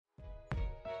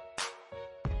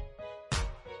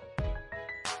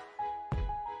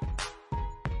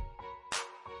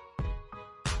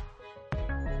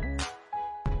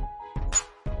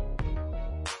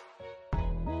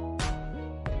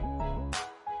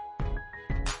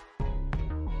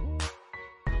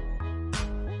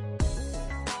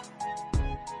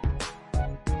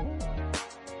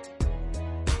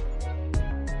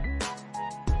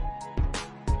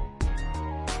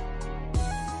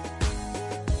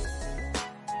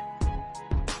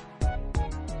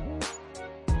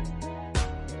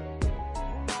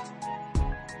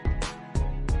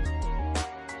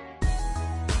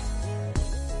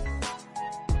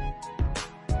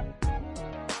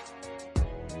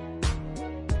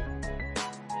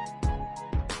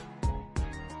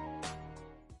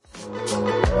Amen.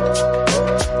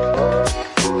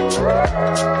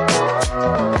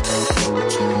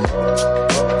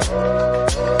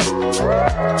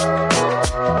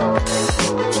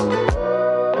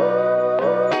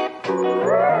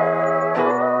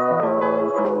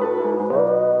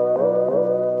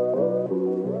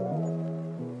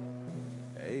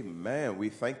 We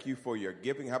thank you for your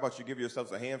giving. How about you give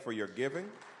yourselves a hand for your giving?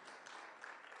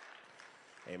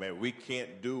 Amen. We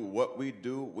can't do what we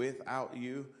do without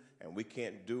you, and we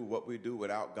can't do what we do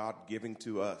without God giving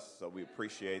to us. So we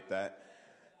appreciate that.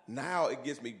 Now it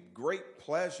gives me great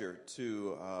pleasure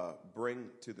to bring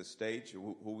to the stage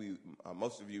who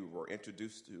most of you were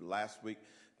introduced to last week,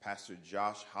 Pastor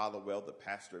Josh Hollowell, the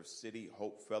pastor of City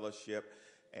Hope Fellowship.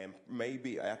 And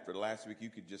maybe after last week, you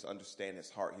could just understand his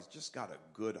heart. He's just got a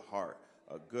good heart,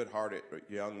 a good-hearted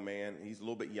young man. He's a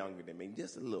little bit younger than me,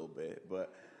 just a little bit,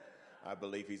 but I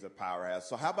believe he's a powerhouse.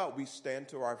 So how about we stand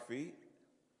to our feet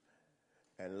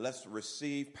and let's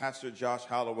receive Pastor Josh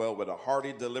Hollowell with a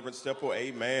hearty deliverance temple.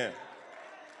 Amen.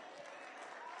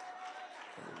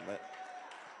 Amen.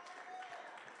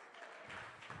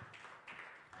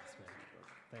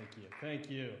 Thank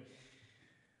you.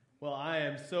 Well, I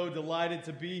am so delighted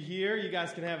to be here. You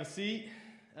guys can have a seat.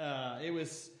 I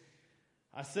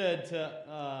said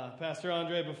to Pastor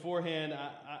Andre beforehand,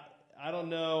 I don't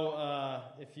know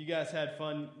if you guys had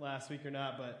fun last week or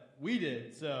not, but we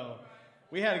did. So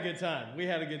we had a good time.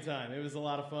 It was a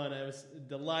lot of fun. I was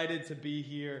delighted to be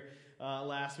here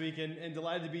last week and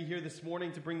delighted to be here this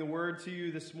morning to bring the word to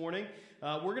you this morning.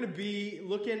 We're going to be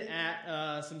looking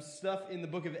at some stuff in the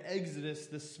book of Exodus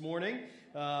this morning.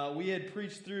 We had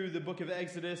preached through the book of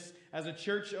Exodus as a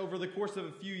church over the course of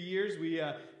a few years. We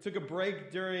took a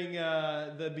break during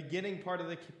the beginning part of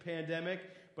the pandemic,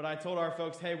 but I told our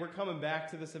folks, hey, we're coming back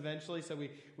to this eventually, so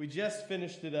we just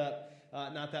finished it up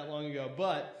not that long ago.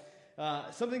 But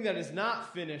something that is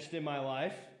not finished in my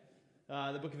life,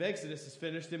 the book of Exodus is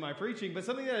finished in my preaching, but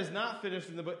something that is not finished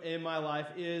in my life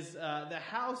is the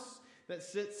house that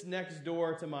sits next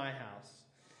door to my house.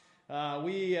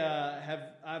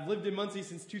 I've lived in Muncie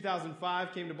since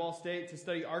 2005, came to Ball State to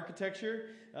study architecture,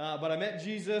 but I met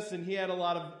Jesus and he had a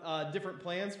lot of different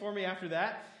plans for me after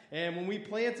that. And when we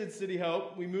planted City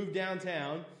Hope, we moved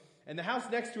downtown and the house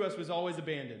next to us was always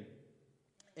abandoned.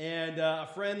 And a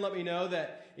friend let me know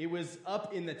that it was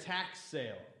up in the tax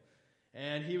sale.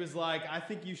 And he was like, I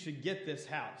think you should get this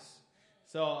house.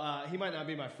 So he might not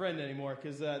be my friend anymore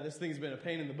because this thing's been a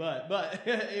pain in the butt. But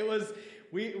it was...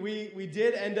 We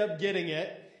did end up getting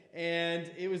it, and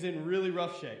it was in really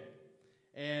rough shape.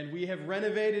 And we have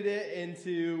renovated it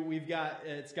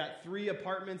it's got 3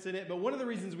 apartments in it. But one of the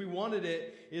reasons we wanted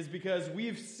it is because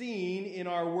we've seen in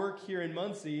our work here in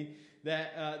Muncie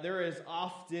that there is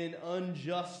often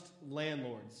unjust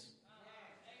landlords.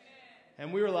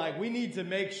 And we were like, we need to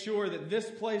make sure that this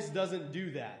place doesn't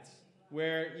do that,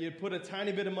 where you put a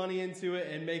tiny bit of money into it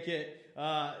and make it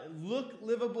look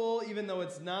livable even though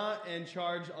it's not, and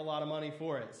charge a lot of money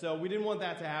for it. So we didn't want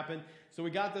that to happen. So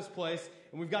we got this place,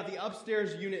 and we've got the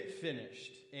upstairs unit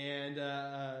finished. And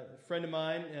a friend of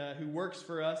mine who works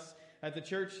for us at the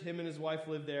church, him and his wife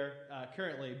live there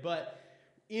currently. But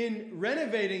in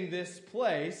renovating this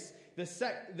place, the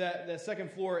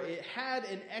second floor, it had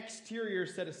an exterior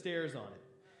set of stairs on it.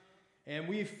 And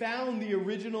we found the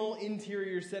original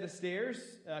interior set of stairs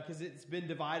because it's been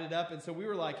divided up. And so we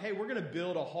were like, hey, we're going to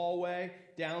build a hallway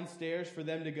downstairs for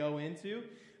them to go into.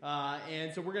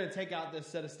 And so we're going to take out this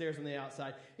set of stairs on the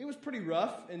outside. It was pretty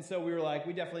rough. And so we were like,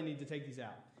 we definitely need to take these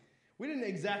out. We didn't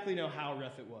exactly know how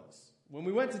rough it was. When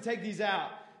we went to take these out,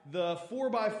 the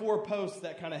 4x4 posts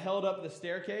that kind of held up the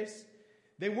staircase,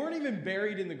 they weren't even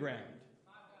buried in the ground.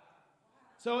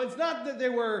 So it's not that they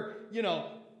were,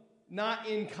 not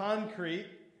in concrete.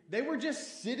 They were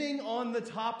just sitting on the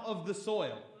top of the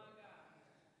soil.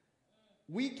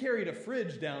 We carried a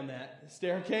fridge down that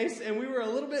staircase, and we were a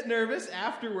little bit nervous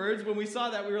afterwards when we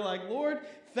saw that. We were like, Lord,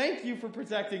 thank you for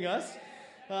protecting us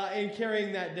and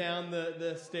carrying that down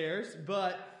the stairs.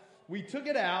 But we took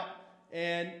it out,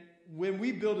 and when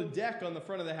we built a deck on the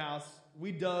front of the house,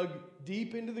 we dug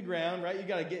deep into the ground, right? You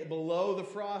got to get below the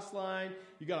frost line.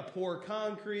 You got to pour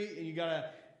concrete, and you got to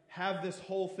have this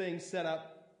whole thing set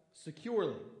up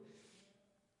securely.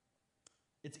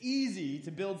 It's easy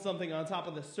to build something on top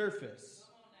of the surface.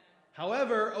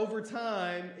 However, over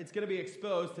time, it's going to be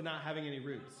exposed to not having any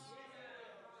roots.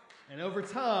 And over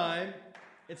time,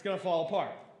 it's going to fall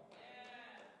apart.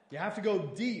 You have to go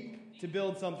deep to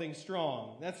build something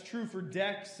strong. That's true for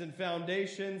decks and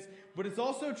foundations, but it's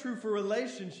also true for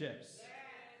relationships.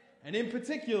 And in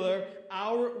particular,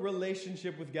 our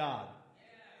relationship with God.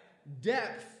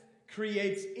 Depth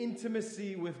creates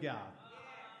intimacy with God.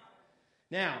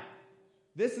 Now,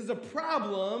 this is a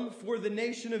problem for the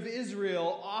nation of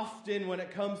Israel often when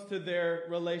it comes to their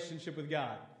relationship with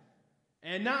God.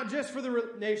 And not just for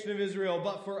the nation of Israel,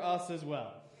 but for us as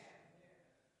well.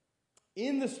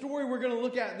 In the story we're going to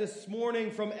look at this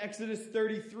morning from Exodus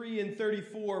 33 and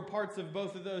 34, parts of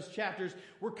both of those chapters,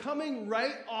 we're coming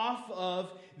right off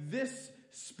of this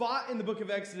spot in the book of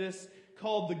Exodus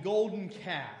called the Golden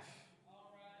Calf.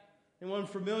 Anyone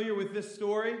familiar with this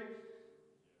story?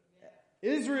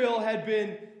 Israel had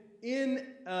been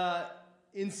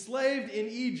enslaved in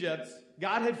Egypt.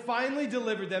 God had finally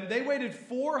delivered them. They waited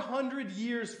 400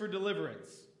 years for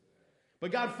deliverance.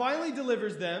 But God finally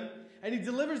delivers them, and He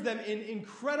delivers them in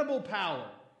incredible power,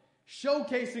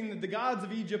 showcasing that the gods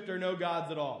of Egypt are no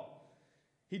gods at all.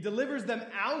 He delivers them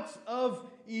out of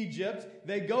Egypt.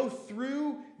 They go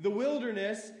through the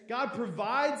wilderness. God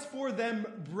provides for them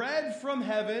bread from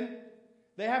heaven.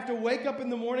 They have to wake up in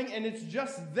the morning, and it's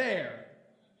just there.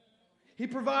 He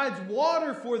provides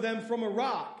water for them from a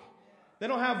rock. They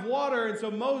don't have water, and so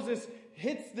Moses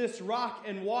hits this rock,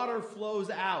 and water flows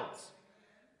out.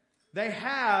 They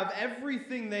have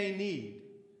everything they need.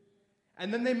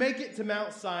 And then they make it to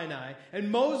Mount Sinai.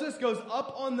 And Moses goes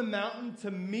up on the mountain to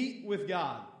meet with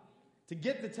God. To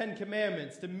get the 10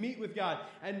 Commandments. To meet with God.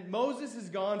 And Moses is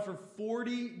gone for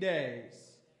 40 days.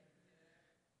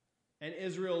 And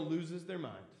Israel loses their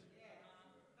mind.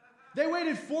 They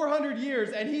waited 400 years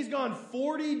and he's gone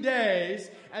 40 days.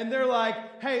 And they're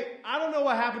like, hey, I don't know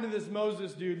what happened to this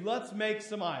Moses dude. Let's make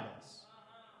some idols.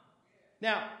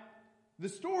 Now, the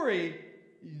story,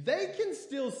 they can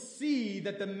still see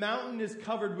that the mountain is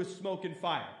covered with smoke and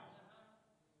fire.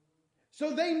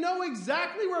 So they know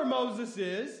exactly where Moses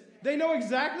is. They know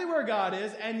exactly where God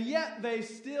is. And yet they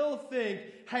still think,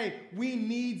 hey, we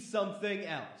need something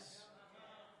else.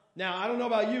 Now, I don't know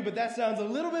about you, but that sounds a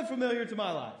little bit familiar to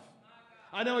my life.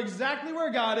 I know exactly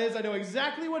where God is. I know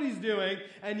exactly what He's doing.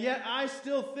 And yet I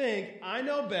still think I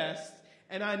know best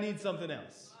and I need something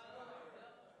else.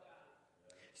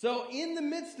 So in the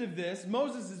midst of this,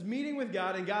 Moses is meeting with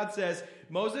God, and God says,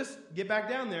 Moses, get back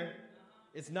down there.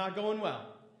 It's not going well.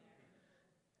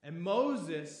 And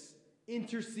Moses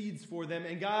intercedes for them,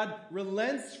 and God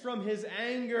relents from His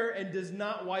anger and does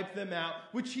not wipe them out,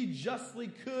 which He justly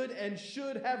could and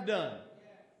should have done.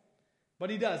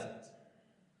 But He doesn't.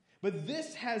 But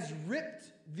this has ripped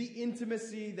the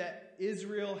intimacy that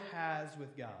Israel has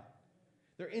with God.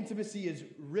 Their intimacy is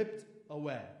ripped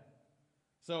away.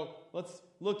 So let's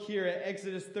look here at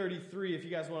Exodus 33, if you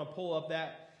guys want to pull up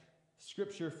that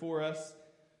scripture for us.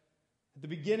 At the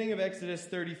beginning of Exodus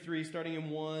 33, starting in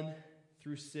 1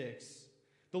 through 6.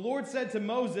 The Lord said to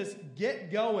Moses,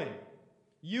 get going,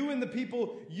 you and the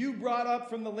people you brought up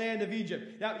from the land of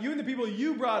Egypt. Now, you and the people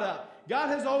you brought up. God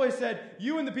has always said,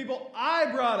 you and the people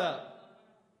I brought up.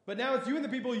 But now it's you and the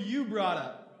people you brought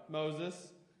up, Moses.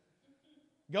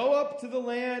 Go up to the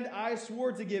land I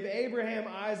swore to give Abraham,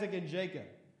 Isaac, and Jacob.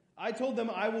 I told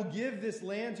them I will give this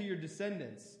land to your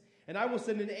descendants, and I will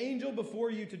send an angel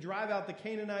before you to drive out the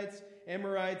Canaanites,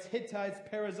 Amorites, Hittites,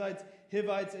 Perizzites,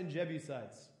 Hivites, and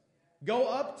Jebusites. Go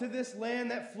up to this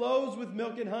land that flows with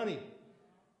milk and honey.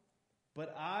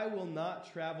 But I will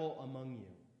not travel among you,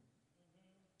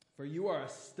 for you are a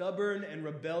stubborn and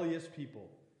rebellious people.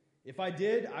 If I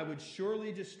did, I would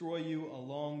surely destroy you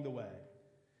along the way.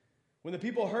 When the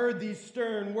people heard these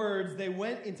stern words, they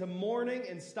went into mourning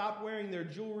and stopped wearing their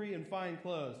jewelry and fine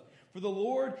clothes. For the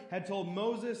Lord had told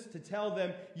Moses to tell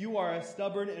them, you are a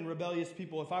stubborn and rebellious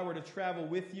people. If I were to travel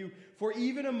with you for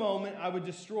even a moment, I would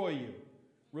destroy you.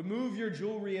 Remove your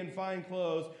jewelry and fine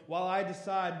clothes while I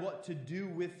decide what to do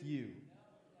with you.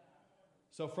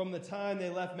 So from the time they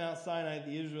left Mount Sinai,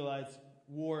 the Israelites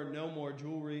wore no more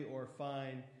jewelry or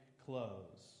fine clothes.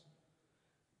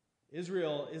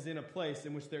 Israel is in a place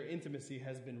in which their intimacy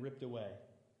has been ripped away.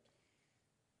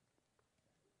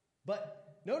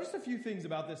 But notice a few things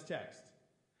about this text.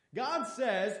 God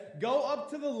says, go up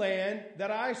to the land that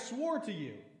I swore to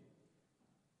you.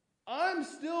 I'm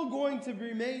still going to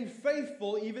remain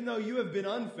faithful even though you have been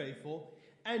unfaithful,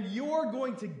 and you're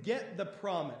going to get the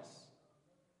promise.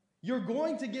 You're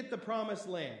going to get the promised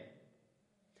land.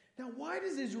 Now, why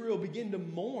does Israel begin to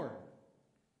mourn?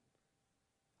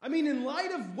 I mean, in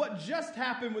light of what just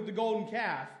happened with the golden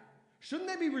calf, shouldn't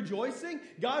they be rejoicing?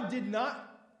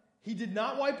 He did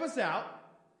not wipe us out,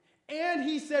 and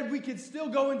He said we could still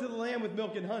go into the land with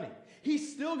milk and honey.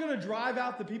 He's still going to drive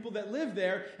out the people that live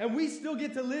there, and we still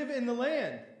get to live in the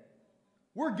land.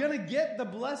 We're going to get the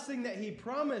blessing that He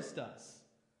promised us.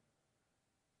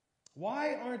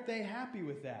 Why aren't they happy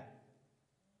with that?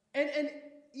 And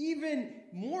even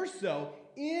more so,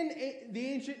 the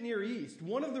ancient Near East,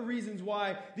 one of the reasons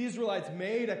why the Israelites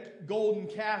made a golden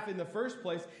calf in the first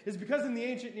place is because in the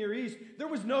ancient Near East, there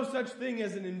was no such thing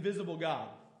as an invisible God.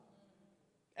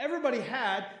 Everybody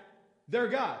had their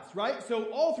gods, right? So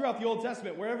all throughout the Old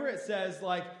Testament, wherever it says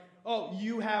like, oh,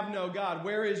 you have no God,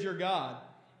 where is your God?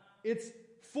 It's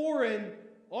foreign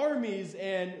armies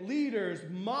and leaders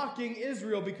mocking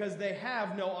Israel because they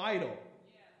have no idol.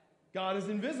 God is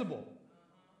invisible.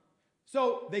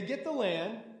 So they get the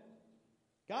land.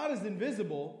 God is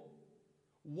invisible.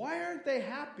 Why aren't they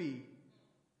happy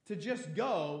to just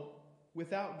go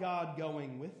without God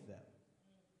going with them?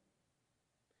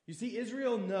 You see,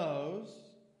 Israel knows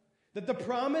that the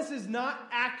promise is not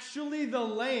actually the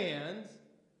land,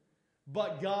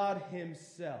 but God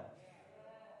himself.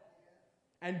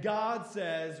 And God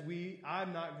says,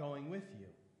 I'm not going with you.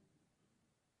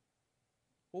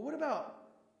 Well, what about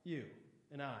you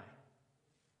and I?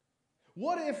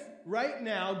 What if right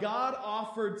now God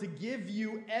offered to give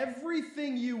you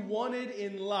everything you wanted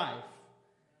in life,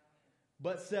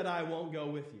 but said, I won't go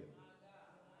with you?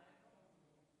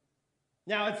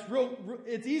 Now,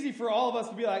 it's easy for all of us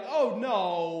to be like, oh,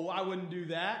 no, I wouldn't do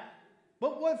that.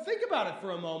 But think about it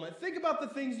for a moment. Think about the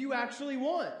things you actually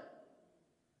want.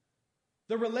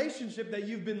 The relationship that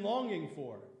you've been longing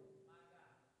for.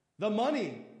 The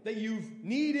money that you've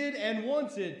needed and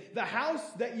wanted. The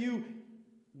house that you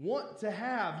want to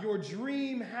have. Your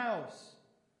dream house.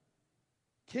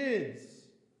 Kids.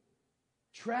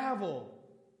 Travel.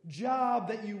 Job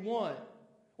that you want.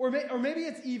 Or maybe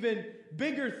it's even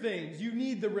bigger things. You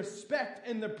need the respect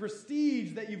and the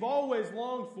prestige that you've always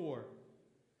longed for.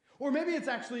 Or maybe it's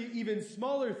actually even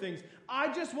smaller things.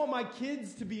 I just want my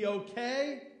kids to be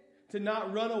okay, to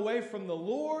not run away from the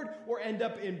Lord or end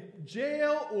up in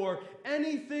jail or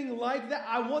anything like that.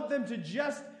 I want them to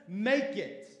just make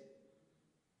it.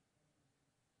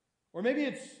 Or maybe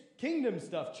it's kingdom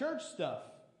stuff, church stuff.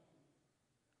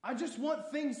 I just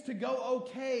want things to go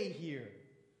okay here.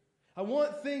 I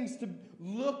want things to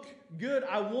look good.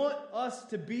 I want us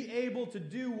to be able to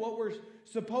do what we're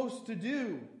supposed to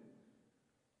do.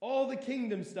 All the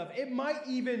kingdom stuff. It might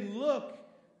even look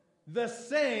the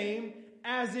same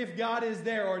as if God is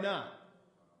there or not.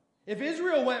 If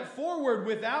Israel went forward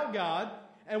without God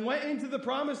and went into the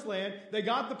promised land, they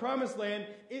got the promised land,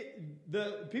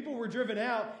 the people were driven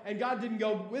out, and God didn't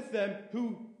go with them,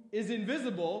 who is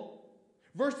invisible,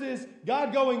 versus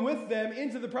God going with them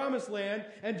into the promised land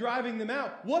and driving them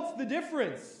out. What's the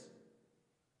difference?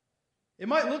 It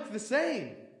might look the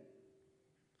same.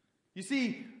 You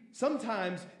see,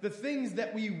 sometimes the things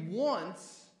that we want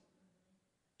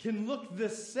can look the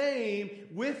same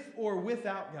with or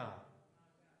without God.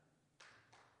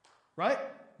 Right?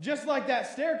 Just like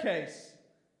that staircase.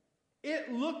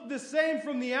 It looked the same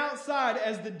from the outside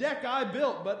as the deck I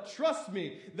built, but trust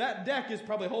me, that deck is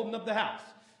probably holding up the house.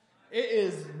 It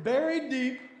is buried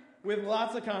deep with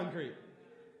lots of concrete.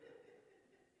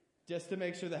 Just to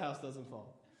make sure the house doesn't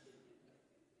fall.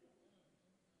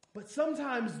 But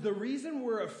sometimes the reason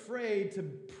we're afraid to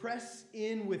press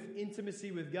in with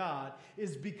intimacy with God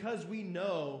is because we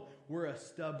know we're a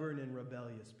stubborn and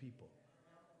rebellious people.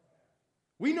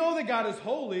 We know that God is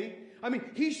holy. I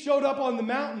mean, He showed up on the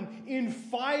mountain in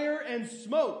fire and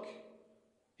smoke.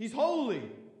 He's holy.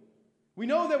 We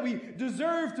know that we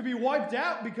deserve to be wiped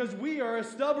out because we are a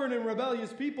stubborn and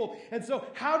rebellious people. And so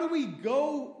how do we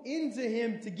go into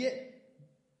Him to get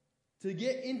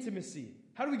intimacy?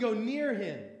 How do we go near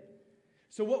Him?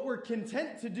 So what we're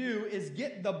content to do is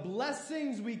get the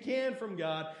blessings we can from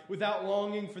God without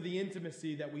longing for the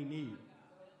intimacy that we need.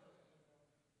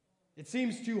 It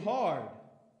seems too hard.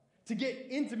 To get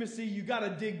intimacy, you got to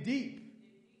dig deep.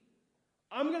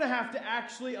 I'm going to have to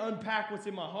actually unpack what's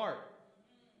in my heart.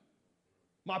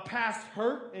 My past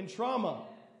hurt and trauma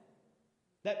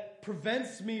that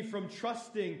prevents me from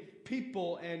trusting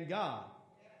people and God.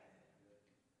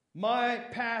 My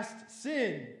past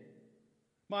sin.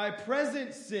 My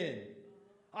present sin.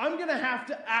 I'm going to have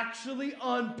to actually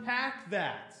unpack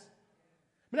that.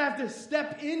 I'm going to have to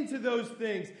step into those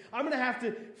things. I'm going to have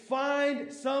to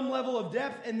find some level of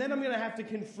depth, and then I'm going to have to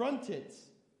confront it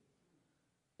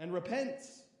and repent.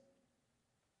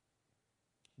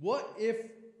 What if,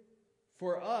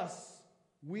 for us,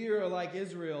 we are like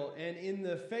Israel, and in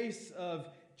the face of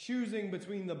choosing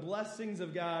between the blessings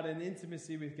of God and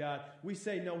intimacy with God, we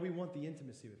say, no, we want the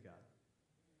intimacy with God.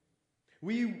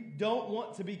 We don't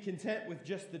want to be content with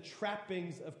just the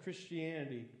trappings of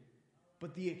Christianity,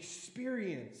 but the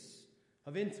experience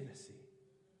of intimacy.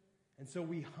 And so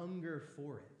we hunger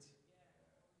for it.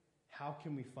 How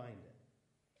can we find it?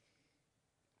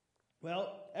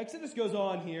 Well, Exodus goes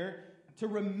on here to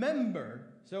remember.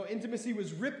 So intimacy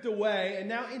was ripped away, and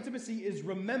now intimacy is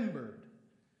remembered.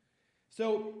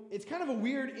 So it's kind of a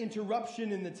weird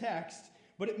interruption in the text,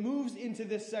 but it moves into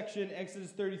this section,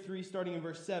 Exodus 33, starting in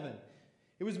verse 7.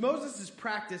 It was Moses'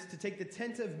 practice to take the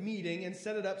tent of meeting and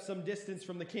set it up some distance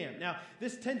from the camp. Now,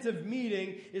 this tent of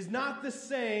meeting is not the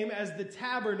same as the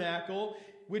tabernacle,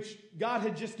 which God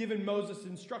had just given Moses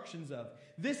instructions of.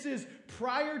 This is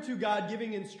prior to God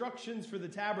giving instructions for the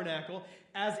tabernacle.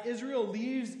 As Israel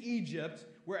leaves Egypt,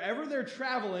 wherever they're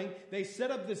traveling, they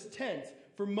set up this tent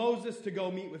for Moses to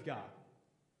go meet with God.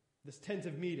 This tent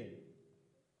of meeting.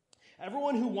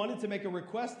 Everyone who wanted to make a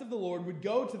request of the Lord would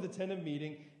go to the tent of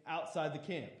meeting outside the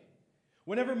camp.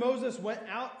 Whenever Moses went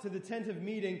out to the tent of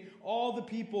meeting, all the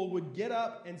people would get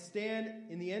up and stand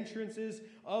in the entrances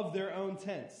of their own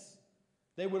tents.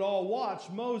 They would all watch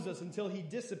Moses until he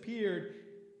disappeared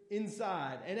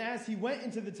inside. And as he went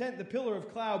into the tent, the pillar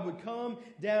of cloud would come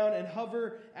down and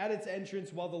hover at its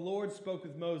entrance while the Lord spoke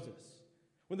with Moses.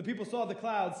 When the people saw the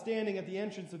cloud standing at the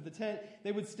entrance of the tent,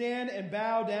 they would stand and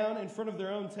bow down in front of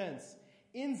their own tents.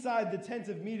 Inside the tent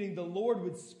of meeting, the Lord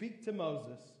would speak to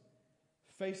Moses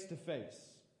face to face,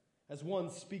 as one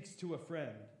speaks to a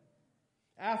friend.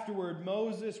 Afterward,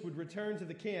 Moses would return to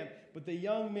the camp, but the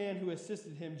young man who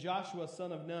assisted him, Joshua,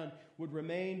 son of Nun, would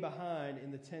remain behind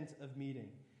in the tent of meeting.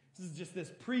 This is just this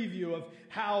preview of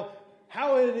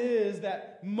how it is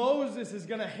that Moses is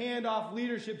going to hand off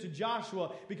leadership to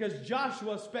Joshua, because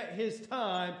Joshua spent his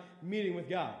time meeting with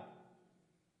God.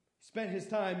 He spent his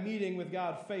time meeting with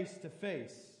God face to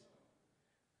face.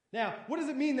 Now, what does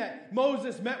it mean that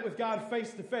Moses met with God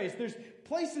face to face? There's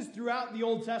places throughout the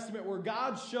Old Testament where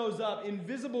God shows up,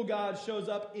 invisible God shows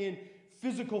up in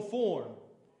physical form.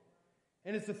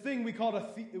 And it's a thing we call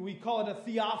it a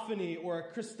theophany or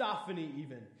a Christophany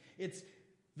even. It's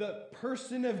the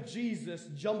person of Jesus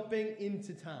jumping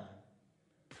into time.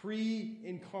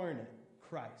 Pre-incarnate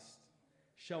Christ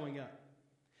showing up.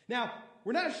 Now,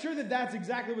 we're not sure that that's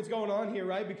exactly what's going on here,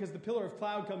 right? Because the pillar of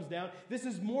cloud comes down. This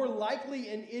is more likely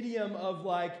an idiom of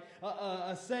like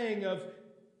a saying of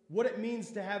what it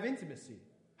means to have intimacy.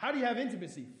 How do you have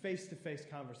intimacy? Face-to-face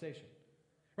conversation.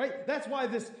 Right? That's why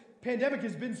this pandemic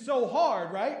has been so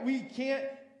hard, right? We can't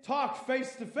talk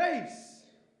face-to-face.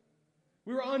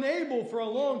 We were unable for a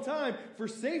long time, for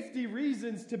safety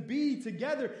reasons, to be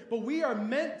together. But we are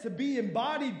meant to be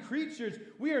embodied creatures.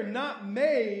 We are not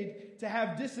made to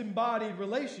have disembodied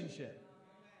relationship.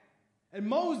 And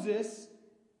Moses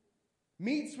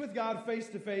meets with God face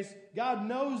to face. God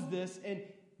knows this, and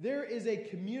there is a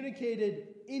communicated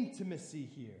intimacy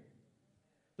here.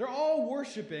 They're all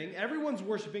worshiping. Everyone's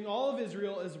worshiping. All of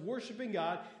Israel is worshiping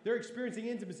God. They're experiencing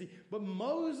intimacy. But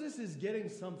Moses is getting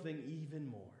something even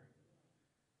more.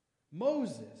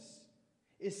 Moses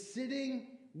is sitting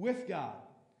with God,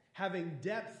 having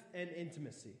depth and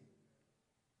intimacy.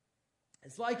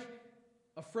 It's like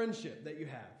a friendship that you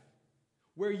have,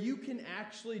 where you can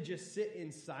actually just sit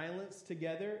in silence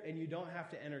together and you don't have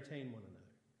to entertain one another.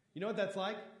 You know what that's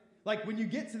like? Like when you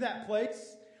get to that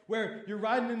place where you're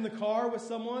riding in the car with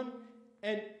someone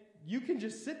and you can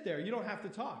just sit there. You don't have to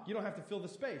talk. You don't have to fill the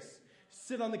space.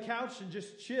 Sit on the couch and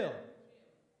just chill.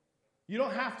 You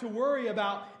don't have to worry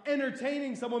about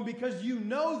entertaining someone because you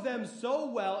know them so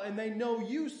well and they know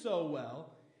you so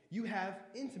well. You have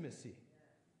intimacy,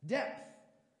 depth,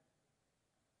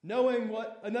 knowing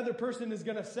what another person is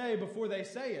going to say before they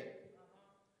say it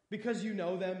because you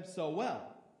know them so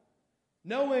well.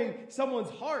 Knowing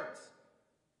someone's heart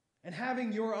and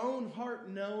having your own heart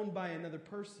known by another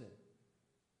person.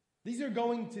 These are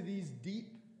going to these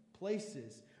deep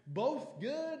places, both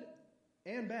good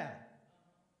and bad.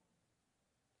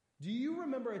 Do you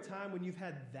remember a time when you've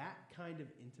had that kind of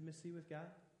intimacy with God?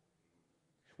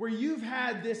 Where you've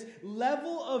had this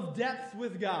level of depth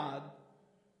with God,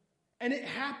 and it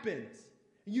happened.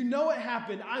 You know it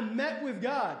happened. I met with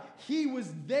God. He was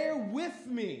there with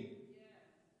me.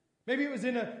 Maybe it was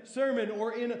in a sermon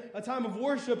or in a time of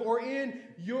worship or in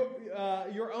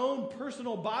your own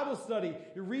personal Bible study.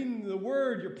 You're reading the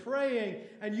Word, you're praying,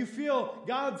 and you feel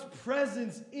God's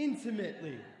presence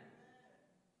intimately.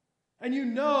 And you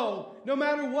know, no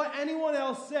matter what anyone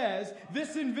else says,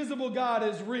 this invisible God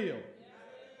is real.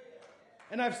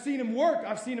 And I've seen Him work.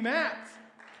 I've seen Him act.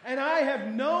 And I have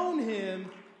known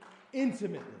Him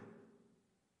intimately.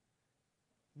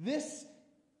 This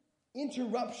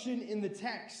interruption in the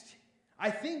text, I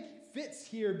think, fits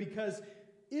here because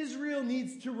Israel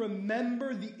needs to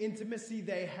remember the intimacy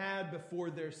they had before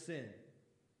their sin.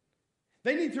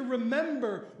 They need to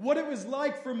remember what it was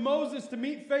like for Moses to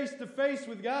meet face to face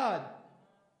with God.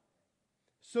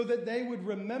 so that they would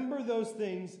remember those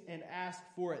things and ask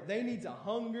for it. They need to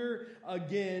hunger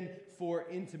again for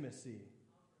intimacy.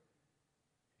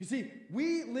 You see,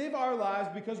 we live our lives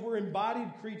because we're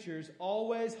embodied creatures,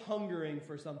 always hungering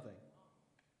for something.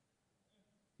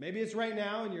 Maybe it's right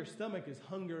now and your stomach is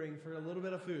hungering for a little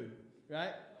bit of food,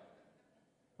 right?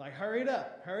 Like, hurry it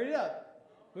up, hurry it up.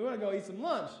 We want to go eat some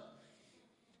lunch.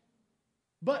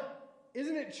 But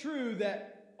isn't it true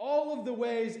that all of the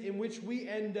ways in which we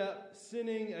end up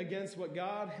sinning against what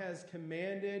God has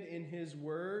commanded in His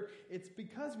Word, it's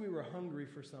because we were hungry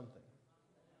for something.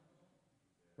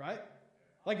 Right?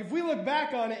 Like if we look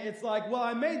back on it, it's like, well,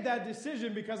 I made that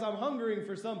decision because I'm hungering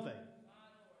for something.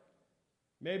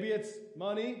 Maybe it's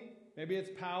money, maybe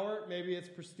it's power, maybe it's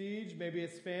prestige, maybe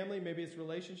it's family, maybe it's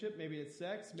relationship, maybe it's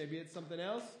sex, maybe it's something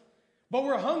else. But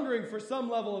we're hungering for some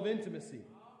level of intimacy.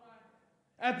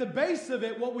 At the base of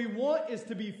it, what we want is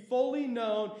to be fully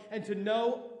known and to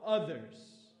know others.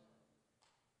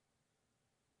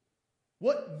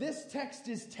 What this text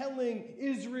is telling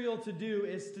Israel to do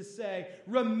is to say,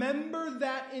 remember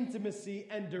that intimacy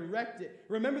and direct it.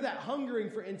 Remember that hungering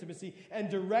for intimacy and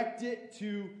direct it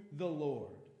to the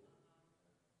Lord.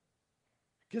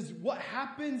 Because what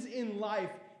happens in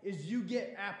life is you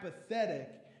get apathetic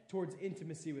towards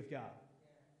intimacy with God.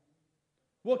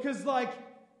 Well, because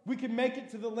we can make it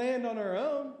to the land on our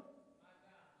own.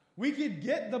 We could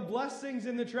get the blessings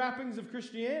and the trappings of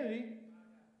Christianity.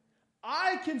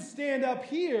 I can stand up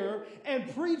here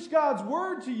and preach God's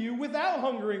word to you without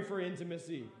hungering for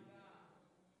intimacy.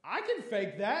 I can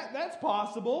fake that. That's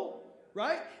possible,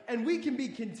 right? And we can be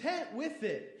content with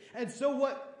it. And so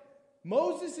what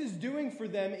Moses is doing for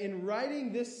them in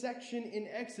writing this section in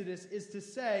Exodus is to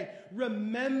say,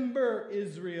 remember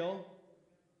Israel.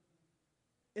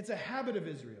 It's a habit of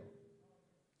Israel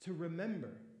to remember.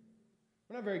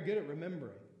 We're not very good at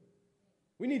remembering.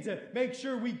 We need to make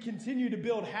sure we continue to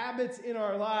build habits in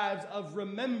our lives of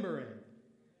remembering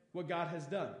what God has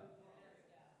done.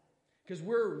 Because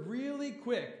we're really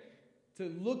quick to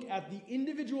look at the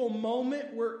individual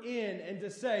moment we're in and to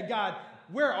say, God,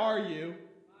 where are you?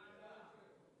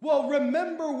 Well,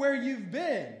 remember where you've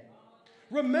been.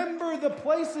 Remember the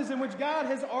places in which God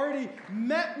has already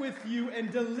met with you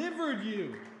and delivered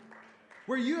you,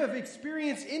 where you have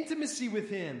experienced intimacy with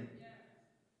Him.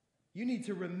 You need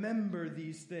to remember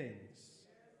these things.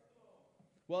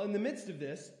 Well, in the midst of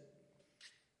this,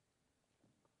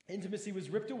 intimacy was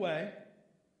ripped away,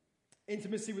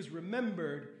 intimacy was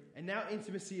remembered, and now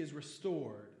intimacy is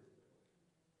restored.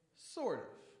 Sort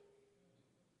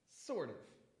of.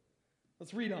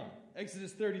 Let's read on.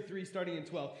 Exodus 33, starting in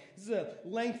 12. This is a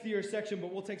lengthier section,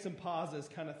 but we'll take some pauses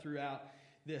kind of throughout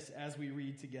this as we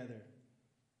read together.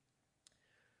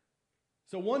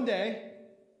 So one day,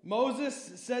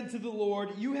 Moses said to the Lord,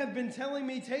 you have been telling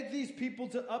me, take these people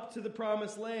up to the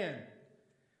promised land,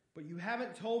 but you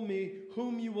haven't told me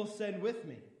whom you will send with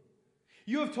me.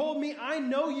 You have told me, I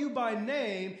know you by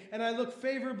name, and I look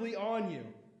favorably on you.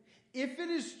 If it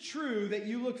is true that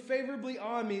you look favorably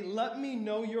on me, let me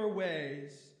know your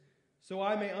ways, so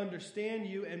I may understand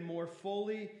you and more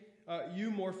fully,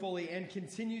 and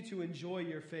continue to enjoy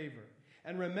your favor.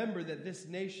 And remember that this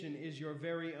nation is your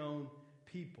very own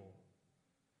people.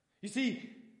 You see,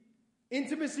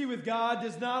 intimacy with God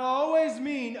does not always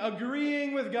mean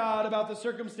agreeing with God about the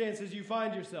circumstances you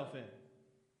find yourself in.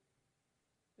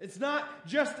 It's not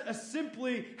just a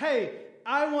simply, hey,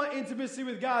 I want intimacy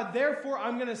with God, therefore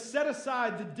I'm going to set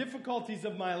aside the difficulties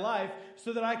of my life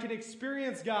so that I can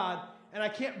experience God, and I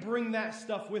can't bring that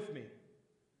stuff with me.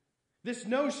 This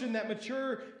notion that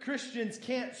mature Christians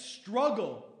can't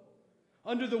struggle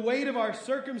under the weight of our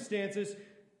circumstances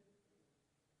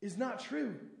is not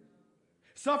true.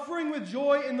 Suffering with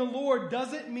joy in the Lord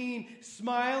doesn't mean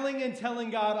smiling and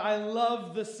telling God, I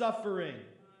love the suffering.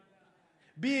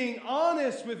 Being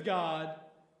honest with God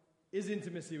is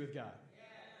intimacy with God.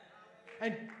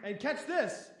 And catch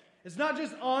this. It's not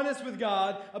just honest with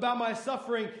God about my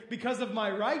suffering because of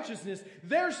my righteousness.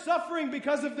 They're suffering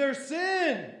because of their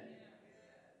sin.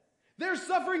 They're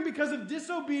suffering because of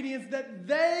disobedience that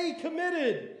they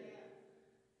committed.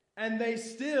 And they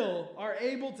still are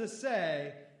able to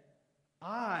say,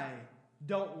 I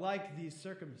don't like these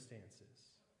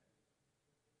circumstances.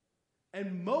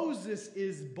 And Moses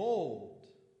is bold.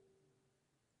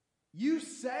 You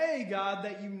say, God,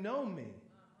 that you know me.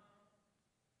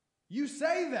 You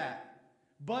say that.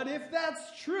 But if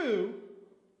that's true,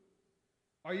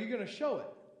 are you going to show it?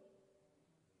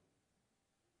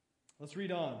 Let's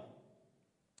read on.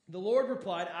 The Lord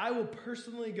replied, I will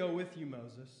personally go with you,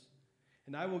 Moses,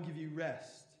 and I will give you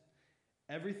rest.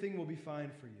 Everything will be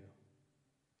fine for you.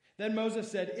 Then Moses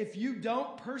said, if you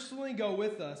don't personally go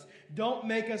with us, don't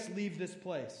make us leave this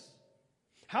place.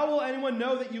 How will anyone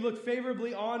know that you look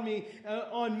favorably on me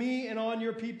and on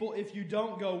your people if you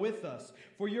don't go with us?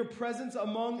 For your presence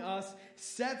among us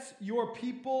sets your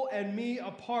people and me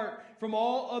apart from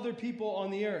all other people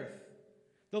on the earth.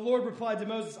 The Lord replied to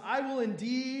Moses, I will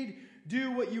indeed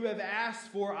do what you have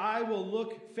asked for. I will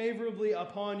look favorably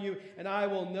upon you, and I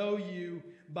will know you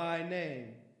by name.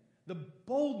 The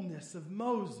boldness of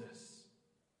Moses.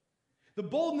 The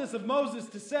boldness of Moses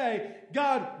to say,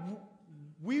 God,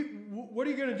 what are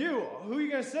you going to do? Who are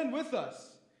you going to send with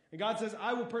us? And God says,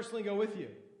 I will personally go with you.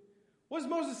 What does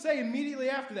Moses say immediately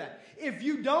after that? If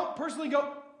you don't personally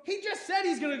go, he just said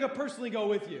he's going to personally go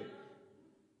with you.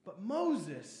 But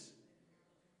Moses,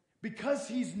 because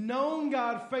he's known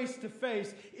God face to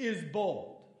face, is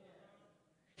bold.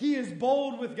 He is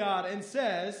bold with God and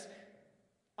says,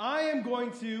 I am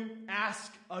going to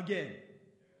ask again.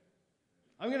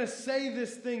 I'm going to say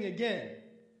this thing again.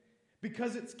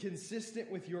 Because it's consistent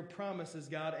with your promises,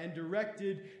 God, and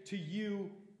directed to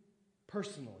you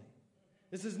personally.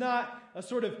 This is not a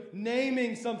sort of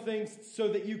naming something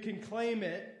so that you can claim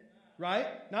it, right?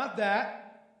 Not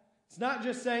that. It's not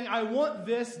just saying, I want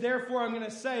this, therefore I'm going to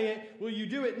say it. Will you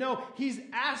do it? No, he's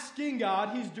asking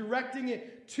God. He's directing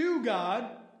it to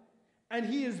God, and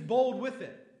he is bold with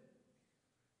it.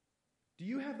 Do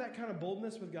you have that kind of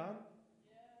boldness with God?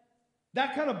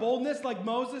 That kind of boldness like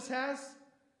Moses has?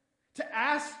 To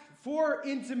ask for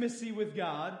intimacy with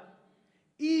God,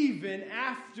 even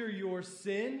after your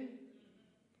sin,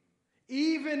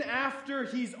 even after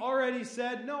he's already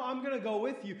said, no, I'm going to go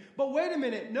with you. But wait a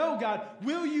minute, no, God,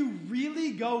 will you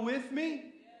really go with me?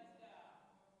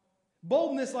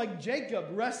 Boldness like Jacob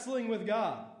wrestling with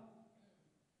God.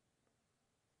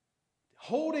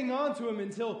 Holding on to him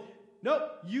until, no,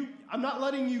 I'm not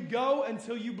letting you go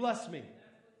until you bless me.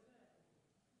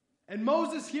 And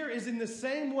Moses here is in the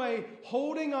same way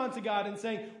holding on to God and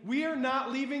saying, we are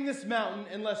not leaving this mountain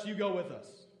unless you go with us.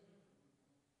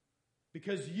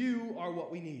 Because you are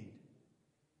what we need.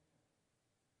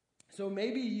 So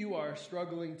maybe you are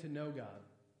struggling to know God.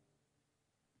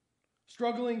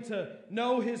 Struggling to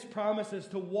know his promises,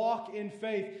 to walk in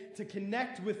faith, to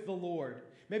connect with the Lord.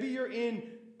 Maybe you're in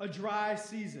a dry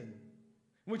season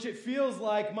in which it feels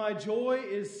like my joy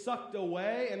is sucked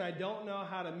away and I don't know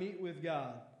how to meet with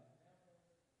God.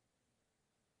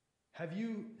 Have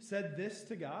you said this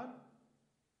to God?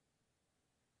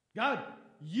 God,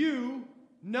 you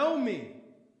know me.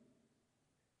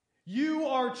 You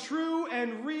are true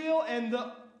and real and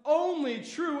the only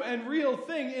true and real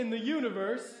thing in the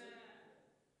universe.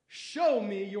 Show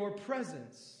me your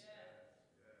presence.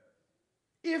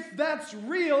 If that's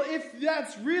real, if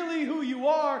that's really who you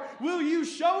are, will you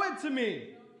show it to me?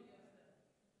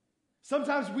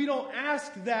 Sometimes we don't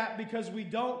ask that because we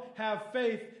don't have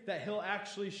faith that he'll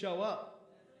actually show up.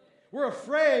 We're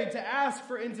afraid to ask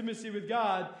for intimacy with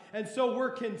God, and so we're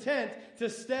content to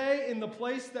stay in the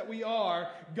place that we are,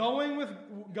 going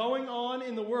on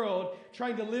in the world,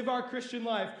 trying to live our Christian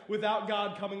life without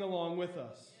God coming along with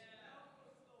us.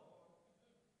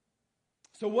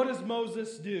 So what does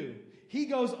Moses do? He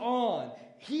goes on.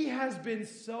 He has been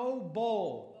so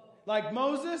bold. Like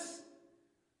Moses,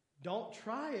 don't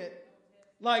try it.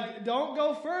 Like, don't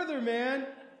go further, man.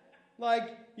 Like,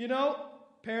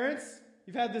 parents,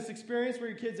 you've had this experience where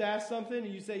your kids ask something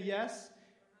and you say yes,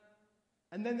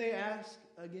 and then they ask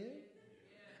again.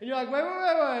 And you're like,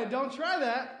 wait, don't try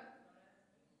that.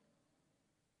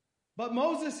 But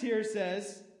Moses here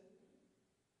says,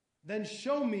 then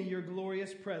show me your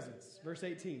glorious presence. Verse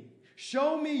 18.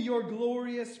 Show me your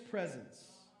glorious presence.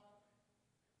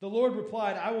 The Lord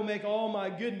replied, I will make all my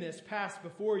goodness pass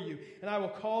before you, and I will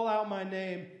call out my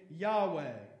name,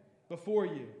 Yahweh, before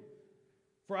you.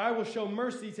 For I will show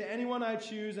mercy to anyone I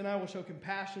choose, and I will show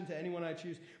compassion to anyone I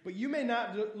choose. But you may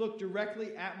not look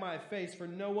directly at my face, for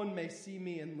no one may see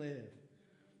me and live.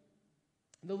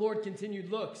 The Lord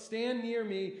continued, look, stand near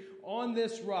me on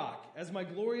this rock. As my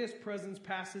glorious presence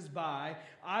passes by,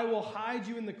 I will hide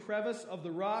you in the crevice of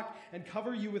the rock and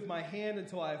cover you with my hand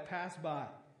until I have passed by.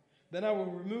 Then I will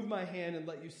remove my hand and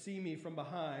let you see me from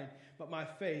behind, but my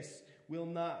face will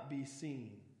not be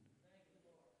seen.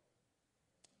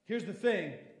 Here's the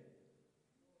thing.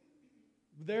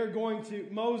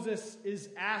 Moses is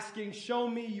asking, show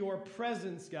me your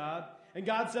presence, God. And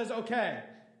God says, okay,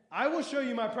 I will show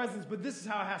you my presence, but this is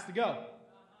how it has to go.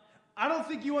 I don't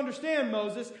think you understand,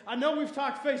 Moses. I know we've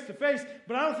talked face to face,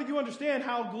 but I don't think you understand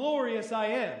how glorious I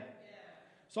am.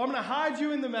 So I'm going to hide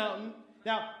you in the mountain.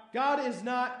 Now, God is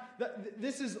not,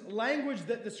 this is language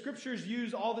that the scriptures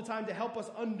use all the time to help us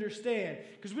understand,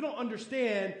 because we don't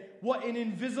understand what an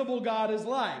invisible God is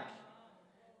like.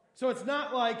 So it's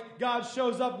not like God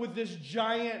shows up with this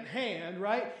giant hand,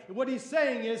 right? What he's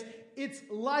saying is, it's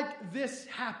like this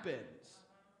happens,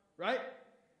 right?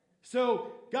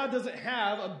 So God doesn't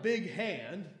have a big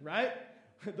hand, right?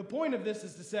 The point of this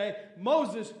is to say,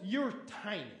 Moses, you're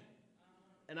tiny,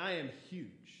 and I am huge.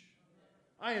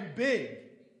 I am big.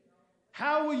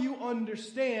 How will you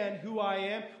understand who I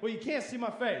am? Well, you can't see my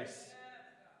face.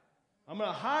 I'm going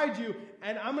to hide you,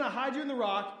 and I'm going to hide you in the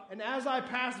rock, and as I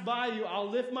pass by you, I'll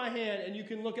lift my hand, and you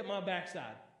can look at my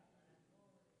backside.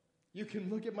 You can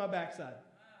look at my backside.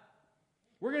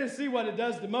 We're going to see what it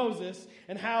does to Moses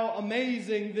and how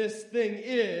amazing this thing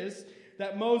is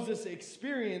that Moses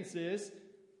experiences.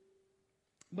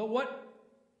 But what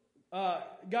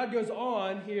God goes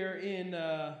on here in,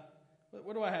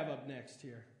 what do I have up next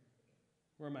here?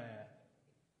 Where am I at?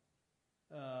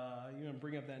 You're going to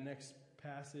bring up that next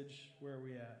passage. Where are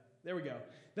we at? There we go.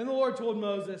 Then the Lord told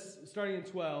Moses, starting in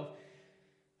 12,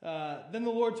 then the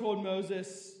Lord told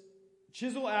Moses,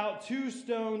 chisel out 2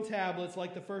 stone tablets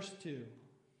like the first 2.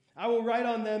 I will write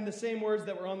on them the same words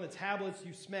that were on the tablets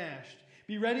you smashed.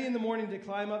 Be ready in the morning to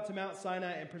climb up to Mount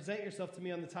Sinai and present yourself to me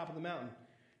on the top of the mountain.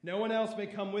 No one else may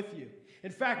come with you.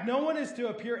 In fact, no one is to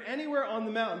appear anywhere on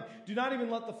the mountain. Do not even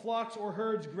let the flocks or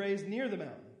herds graze near the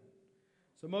mountain.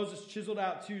 So Moses chiseled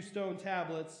out 2 stone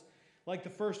tablets like the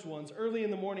first ones. Early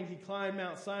in the morning he climbed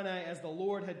Mount Sinai as the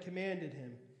Lord had commanded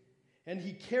him. And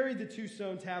he carried the 2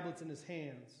 stone tablets in his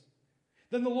hands.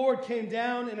 Then the Lord came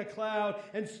down in a cloud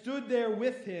and stood there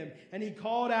with him, and he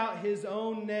called out his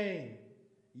own name,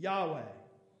 Yahweh.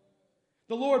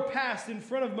 The Lord passed in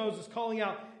front of Moses, calling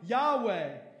out,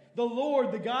 Yahweh, the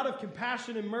Lord, the God of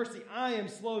compassion and mercy. I am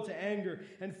slow to anger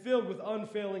and filled with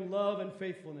unfailing love and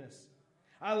faithfulness.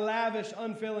 I lavish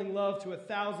unfailing love to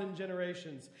 1,000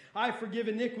 generations. I forgive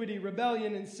iniquity,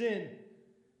 rebellion, and sin.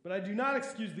 But I do not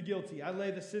excuse the guilty. I lay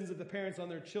the sins of the parents on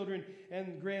their children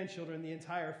and grandchildren. The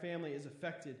entire family is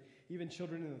affected, even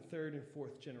children in the 3rd and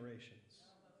 4th generations.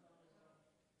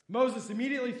 Moses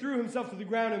immediately threw himself to the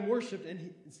ground and worshipped,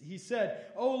 and he said,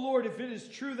 O Lord, if it is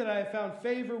true that I have found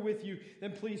favor with you,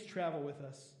 then please travel with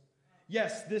us.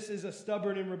 Yes, this is a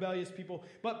stubborn and rebellious people,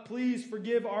 but please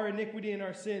forgive our iniquity and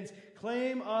our sins.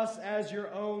 Claim us as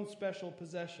your own special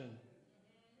possession.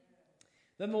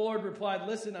 Then the Lord replied,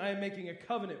 listen, I am making a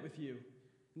covenant with you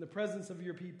in the presence of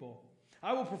your people.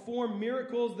 I will perform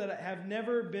miracles that have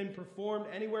never been performed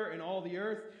anywhere in all the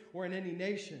earth or in any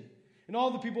nation. And all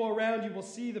the people around you will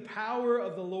see the power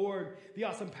of the Lord, the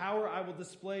awesome power I will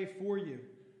display for you.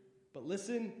 But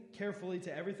listen carefully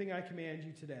to everything I command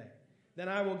you today. Then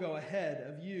I will go ahead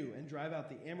of you and drive out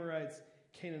the Amorites,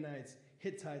 Canaanites,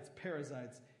 Hittites,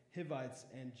 Perizzites, Hivites,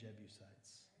 and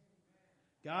Jebusites.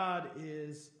 God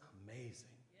is amazing.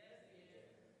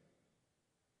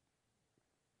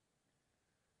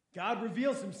 God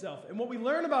reveals himself. And what we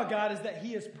learn about God is that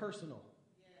he is personal.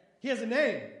 He has a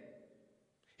name.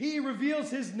 He reveals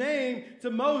his name to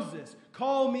Moses.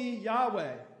 Call me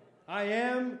Yahweh. I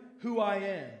am who I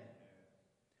am.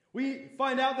 We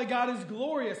find out that God is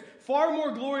glorious, far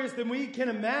more glorious than we can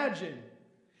imagine.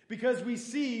 Because we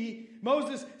see,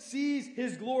 Moses sees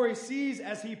his glory, sees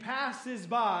as he passes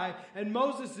by, and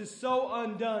Moses is so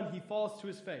undone, he falls to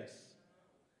his face.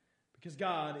 Because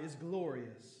God is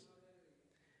glorious.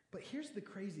 But here's the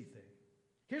crazy thing.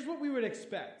 Here's what we would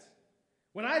expect.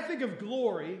 When I think of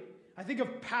glory, I think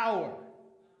of power.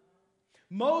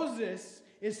 Moses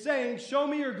is saying, show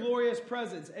me your glorious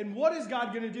presence. And what is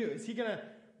God going to do? Is he going to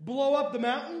blow up the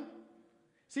mountain?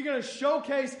 Is he going to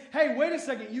showcase, hey, wait a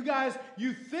second, you guys,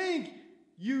 you think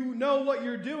you know what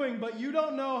you're doing, but you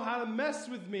don't know how to mess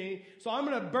with me, so I'm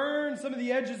going to burn some of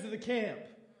the edges of the camp.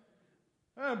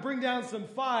 I'm going to bring down some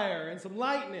fire and some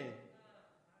lightning.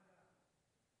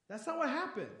 That's not what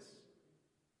happens.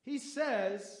 He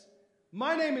says,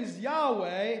 my name is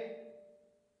Yahweh.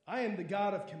 I am the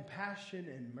God of compassion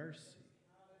and mercy.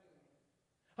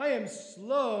 I am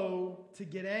slow to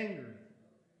get angry.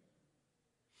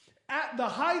 At the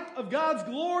height of God's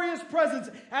glorious presence,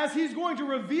 as he's going to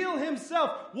reveal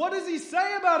himself, what does he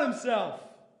say about himself?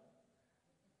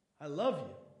 I love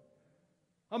you.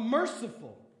 I'm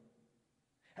merciful.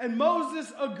 And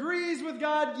Moses agrees with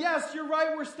God. Yes, you're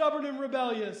right, we're stubborn and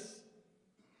rebellious.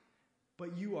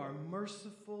 But you are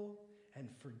merciful and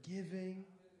forgiving.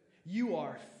 You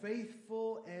are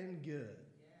faithful and good.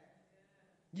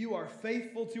 You are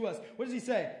faithful to us. What does he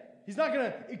say? He's not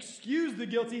going to excuse the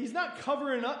guilty. He's not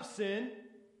covering up sin.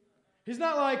 He's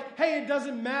not like, hey, it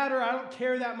doesn't matter. I don't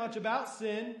care that much about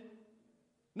sin.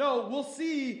 No, we'll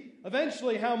see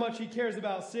eventually how much he cares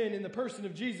about sin in the person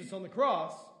of Jesus on the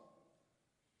cross.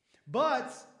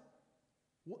 But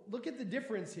look at the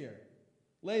difference here.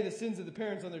 Lay the sins of the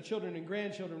parents on their children and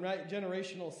grandchildren, right?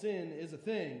 Generational sin is a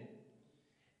thing.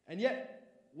 And yet,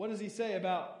 what does he say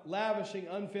about lavishing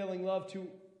unfailing love to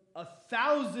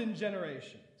 1,000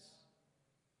 generations?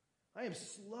 I am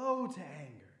slow to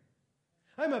anger.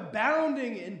 I'm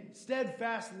abounding in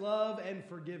steadfast love and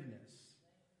forgiveness.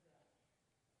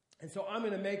 And so I'm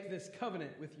going to make this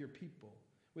covenant with your people,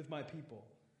 with my people.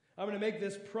 I'm going to make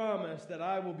this promise that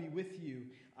I will be with you.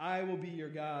 I will be your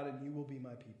God and you will be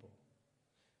my people.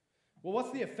 Well,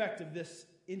 what's the effect of this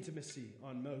intimacy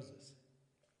on Moses?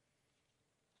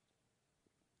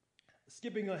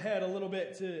 Skipping ahead a little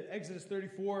bit to Exodus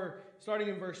 34, starting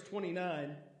in verse 29.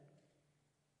 It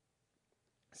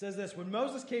says this, when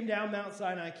Moses came down Mount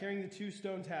Sinai carrying the 2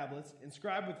 stone tablets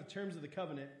inscribed with the terms of the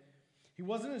covenant, he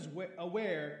wasn't as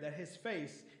aware that his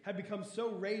face had become so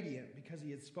radiant because he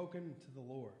had spoken to the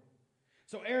Lord.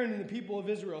 So Aaron and the people of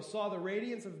Israel saw the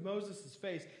radiance of Moses'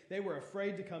 face. They were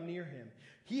afraid to come near him.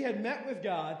 He had met with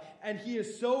God, and he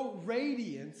is so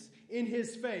radiant in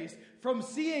his face from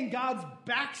seeing God's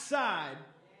backside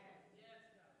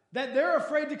that they're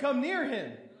afraid to come near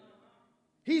him.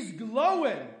 He's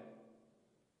glowing.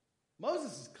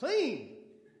 Moses is clean.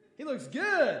 He looks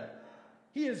good.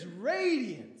 He is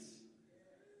radiant.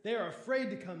 They are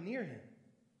afraid to come near him.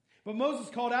 But Moses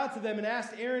called out to them and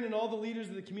asked Aaron and all the leaders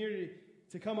of the community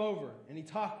to come over, and he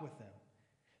talked with them.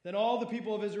 Then all the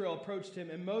people of Israel approached him,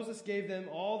 and Moses gave them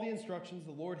all the instructions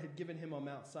the Lord had given him on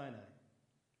Mount Sinai.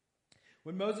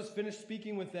 When Moses finished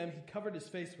speaking with them, he covered his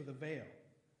face with a veil.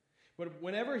 But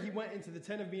whenever he went into the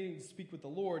tent of meeting to speak with the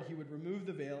Lord, he would remove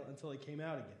the veil until he came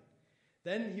out again.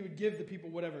 Then he would give the people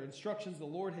whatever instructions the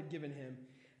Lord had given him,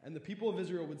 and the people of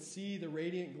Israel would see the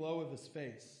radiant glow of his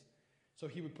face. So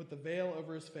he would put the veil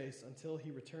over his face until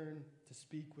he returned to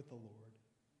speak with the Lord.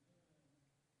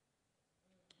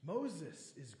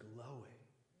 Moses is glowing.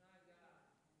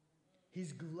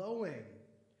 He's glowing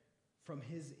from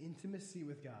his intimacy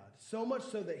with God, so much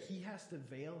so that he has to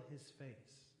veil his face.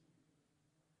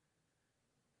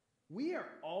 We are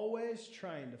always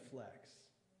trying to flex.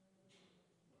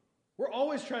 We're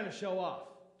always trying to show off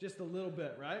just a little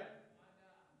bit, right?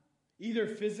 Either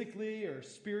physically or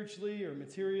spiritually or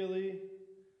materially.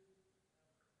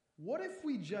 What if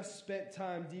we just spent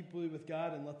time deeply with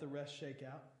God and let the rest shake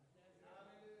out?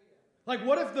 Like,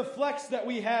 what if the flex that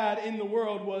we had in the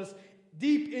world was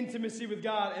deep intimacy with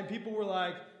God and people were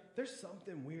like, there's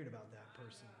something weird about that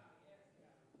person.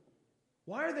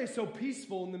 Why are they so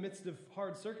peaceful in the midst of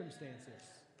hard circumstances?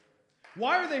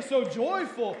 Why are they so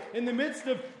joyful in the midst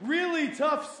of really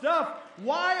tough stuff?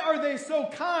 Why are they so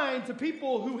kind to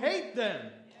people who hate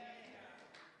them?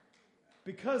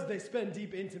 Because they spend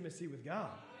deep intimacy with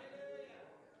God.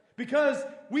 Because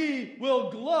we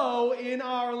will glow in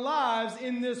our lives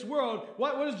in this world.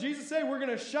 What does Jesus say? We're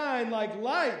going to shine like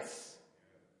lights.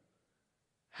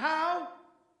 How?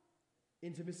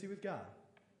 Intimacy with God.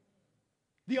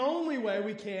 The only way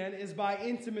we can is by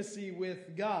intimacy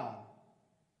with God.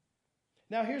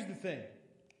 Now, here's the thing.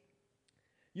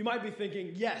 You might be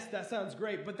thinking, yes, that sounds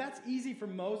great, but that's easy for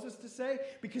Moses to say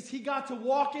because he got to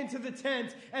walk into the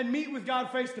tent and meet with God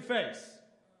face to face.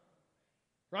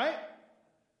 Right?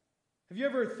 Have you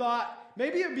ever thought,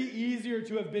 maybe it'd be easier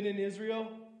to have been in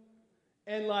Israel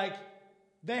and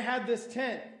they had this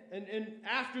tent and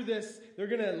after this, they're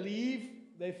going to leave.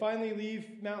 They finally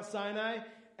leave Mount Sinai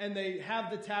and they have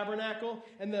the tabernacle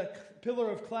and the pillar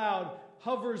of cloud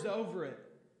hovers over it.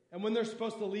 And when they're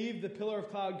supposed to leave, the pillar of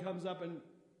cloud comes up and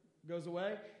goes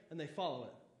away, and they follow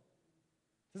it.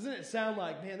 Doesn't it sound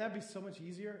like, man, that'd be so much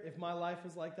easier if my life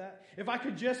was like that? If I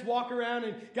could just walk around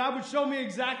and God would show me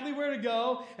exactly where to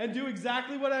go and do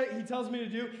exactly what He tells me to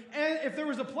do. And if there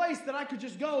was a place that I could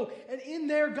just go, and in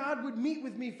there God would meet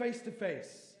with me face to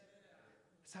face.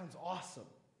 Sounds awesome.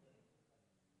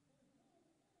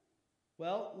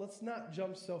 Well, let's not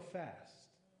jump so fast.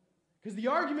 Because the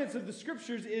arguments of the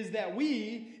scriptures is that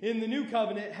we, in the new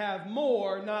covenant, have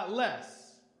more, not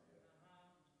less.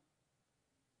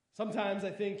 Sometimes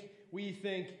we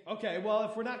think, okay, well,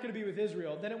 if we're not going to be with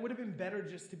Israel, then it would have been better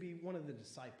just to be one of the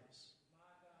disciples.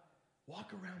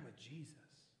 Walk around with Jesus.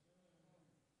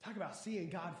 Talk about seeing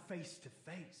God face to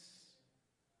face.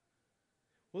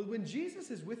 Well, when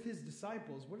Jesus is with his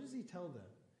disciples, what does he tell them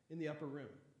in the upper room?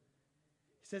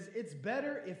 He says, it's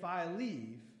better if I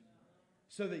leave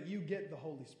so that you get the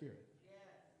Holy Spirit.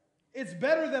 It's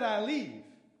better that I leave.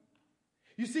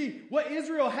 You see, what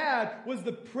Israel had was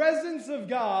the presence of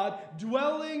God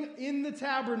dwelling in the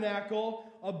tabernacle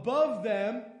above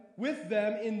them with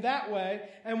them in that way.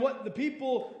 And what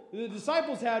the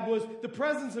disciples had was the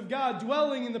presence of God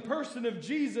dwelling in the person of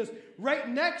Jesus right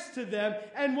next to them.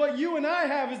 And what you and I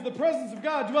have is the presence of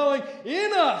God dwelling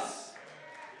in us.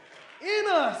 In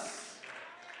us.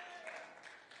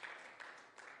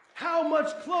 How much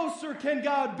closer can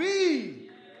God be?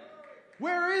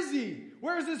 Where is He?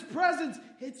 Where is His presence?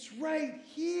 It's right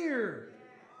here.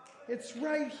 It's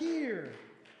right here.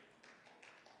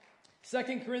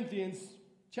 2 Corinthians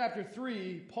chapter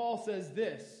 3, Paul says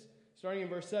this, starting in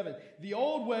verse 7. The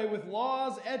old way with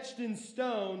laws etched in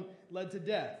stone led to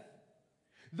death.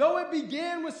 Though it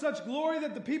began with such glory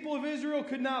that the people of Israel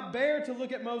could not bear to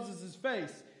look at Moses'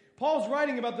 face. Paul's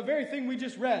writing about the very thing we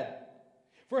just read.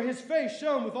 For his face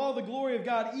shone with all the glory of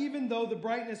God, even though the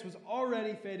brightness was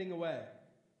already fading away.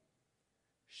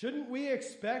 Shouldn't we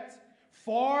expect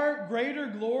far greater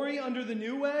glory under the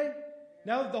new way,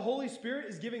 now that the Holy Spirit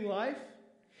is giving life?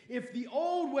 If the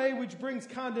old way, which brings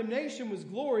condemnation, was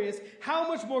glorious, how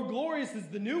much more glorious is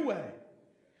the new way,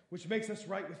 which makes us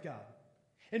right with God?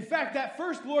 In fact, that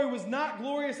first glory was not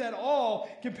glorious at all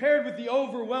compared with the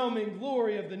overwhelming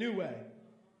glory of the new way.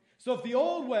 So if the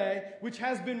old way, which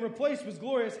has been replaced, was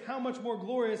glorious, how much more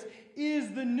glorious is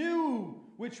the new,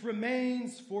 which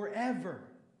remains forever?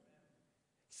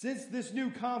 Since this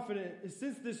new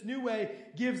way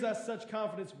gives us such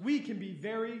confidence, we can be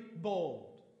very bold.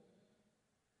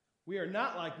 We are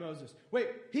not like Moses. We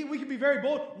can be very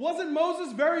bold. Wasn't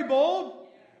Moses very bold?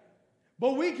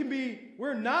 But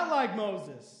we're not like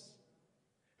Moses,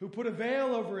 who put a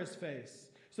veil over his face,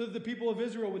 so that the people of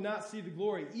Israel would not see the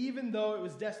glory, even though it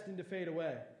was destined to fade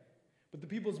away. But the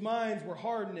people's minds were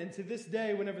hardened, and to this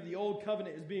day, whenever the old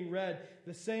covenant is being read,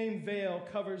 the same veil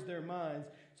covers their minds,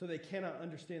 so they cannot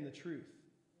understand the truth.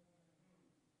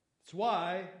 That's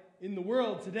why, in the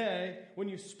world today, when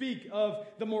you speak of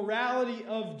the morality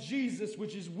of Jesus,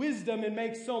 which is wisdom and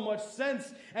makes so much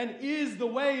sense, and is the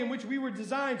way in which we were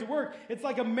designed to work, it's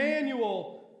like a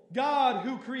manual. God,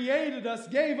 who created us,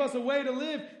 gave us a way to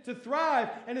live, to thrive.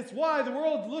 And it's why the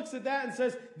world looks at that and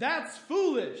says, that's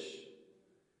foolish.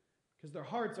 Because their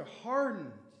hearts are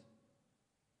hardened.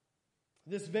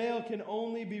 This veil can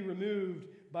only be removed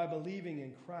by believing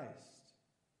in Christ.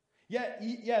 Yet,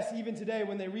 yes, even today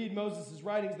when they read Moses'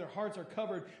 writings, their hearts are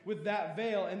covered with that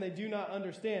veil and they do not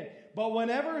understand. But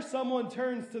whenever someone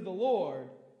turns to the Lord,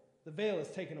 the veil is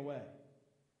taken away.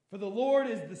 For the Lord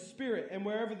is the Spirit, and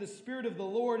wherever the Spirit of the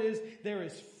Lord is, there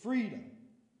is freedom.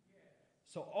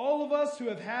 So all of us who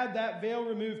have had that veil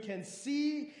removed can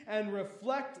see and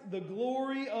reflect the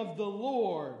glory of the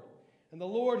Lord. And the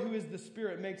Lord, who is the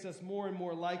Spirit, makes us more and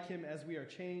more like Him as we are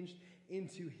changed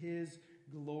into His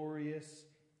glorious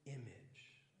image.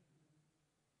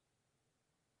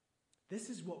 This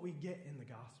is what we get in the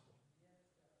gospel.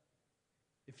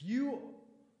 If you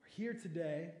are here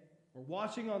today or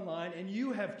watching online and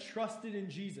you have trusted in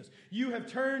Jesus, you have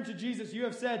turned to Jesus, you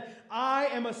have said, I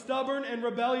am a stubborn and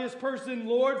rebellious person,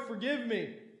 Lord, forgive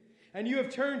me. And you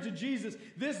have turned to Jesus.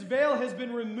 This veil has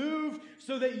been removed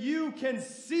so that you can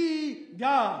see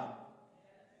God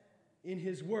in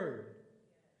His Word.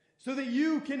 So that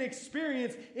you can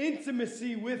experience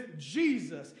intimacy with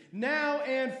Jesus now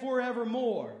and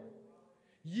forevermore.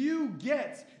 You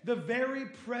get the very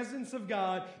presence of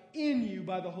God in you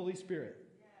by the Holy Spirit.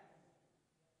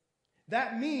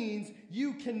 That means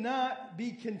you cannot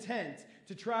be content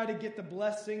to try to get the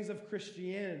blessings of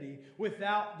Christianity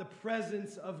without the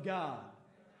presence of God.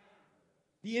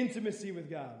 The intimacy with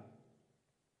God.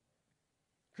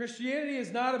 Christianity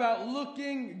is not about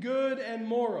looking good and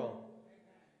moral.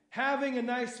 Having a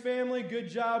nice family, good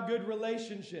job, good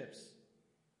relationships.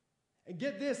 And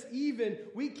get this,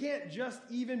 we can't just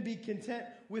even be content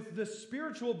with the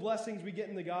spiritual blessings we get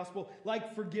in the gospel,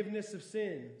 like forgiveness of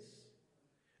sins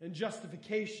and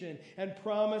justification and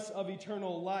promise of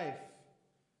eternal life,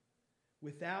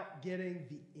 without getting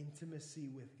the intimacy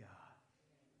with God.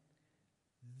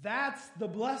 That's the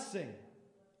blessing.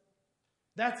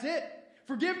 That's it.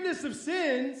 Forgiveness of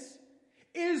sins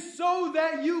is so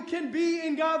that you can be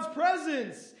in God's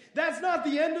presence. That's not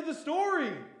the end of the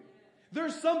story.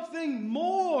 There's something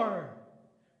more.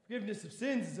 Forgiveness of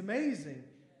sins is amazing.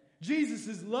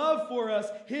 Jesus' love for us,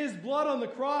 His blood on the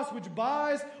cross, which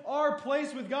buys our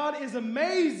place with God, is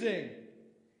amazing.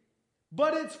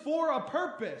 But it's for a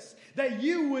purpose, that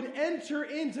you would enter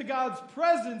into God's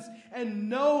presence and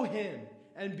know Him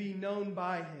and be known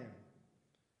by Him.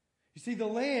 You see, the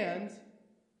land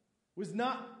was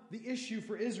not the issue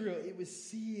for Israel. It was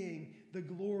seeing the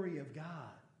glory of God.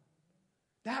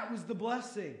 That was the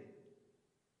blessing.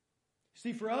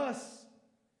 See, for us,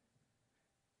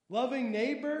 loving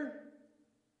neighbor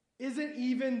isn't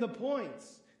even the point.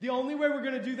 The only way we're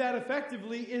going to do that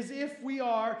effectively is if we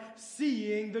are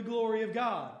seeing the glory of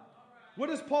God. What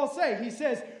does Paul say? He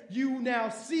says, you now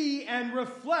see and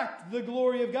reflect the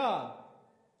glory of God.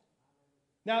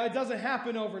 Now, it doesn't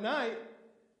happen overnight.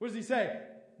 What does he say?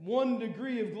 1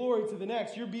 degree of glory to the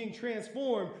next. You're being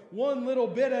transformed one little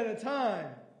bit at a time.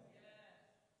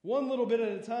 One little bit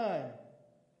at a time.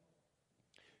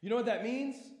 You know what that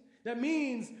means? That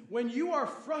means when you are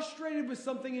frustrated with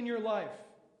something in your life,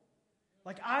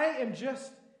 like I am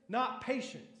just not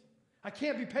patient. I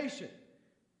can't be patient.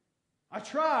 I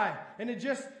try, and it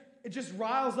just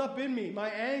riles up in me. My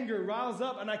anger riles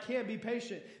up, and I can't be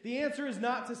patient. The answer is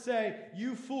not to say,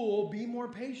 you fool, be more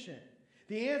patient.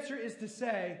 The answer is to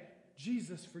say,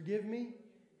 Jesus, forgive me,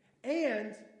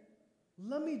 and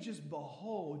let me just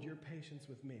behold your patience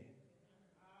with me.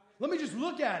 Let me just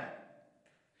look at it.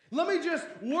 Let me just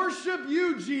worship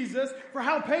you, Jesus, for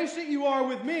how patient you are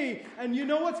with me. And you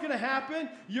know what's going to happen?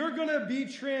 You're going to be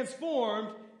transformed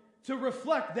to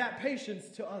reflect that patience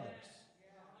to others.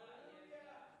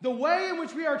 The way in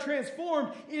which we are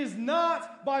transformed is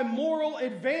not by moral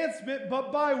advancement,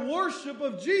 but by worship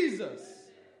of Jesus.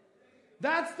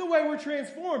 That's the way we're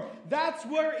transformed. That's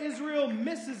where Israel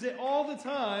misses it all the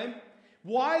time.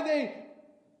 Why they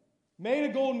made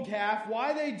a golden calf,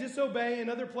 why they disobey in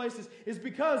other places, is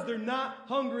because they're not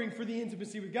hungering for the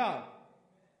intimacy with God.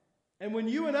 And when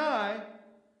you and I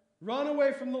run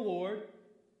away from the Lord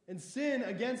and sin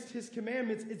against His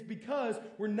commandments, it's because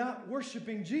we're not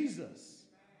worshiping Jesus.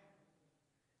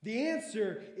 The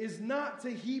answer is not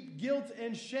to heap guilt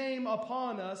and shame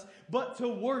upon us, but to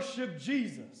worship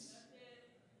Jesus.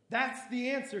 That's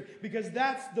the answer, because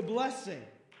that's the blessing.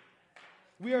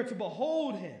 We are to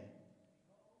behold Him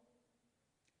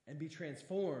and be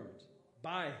transformed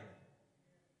by Him.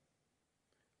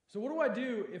 So what do I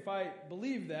do if I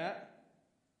believe that,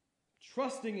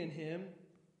 trusting in Him,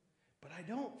 but I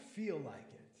don't feel like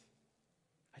it?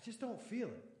 I just don't feel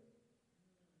it.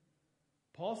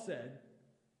 Paul said,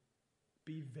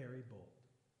 be very bold.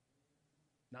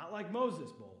 Not like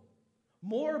Moses bold.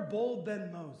 More bold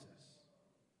than Moses.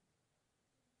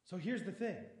 So here's the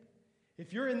thing.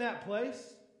 If you're in that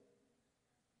place,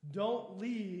 don't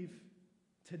leave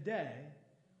today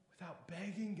without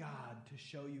begging God to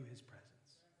show you His presence.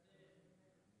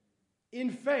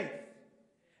 In faith,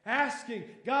 asking,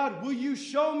 God, will you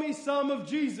show me some of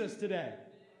Jesus today?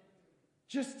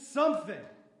 Just something.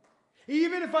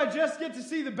 Even if I just get to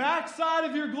see the backside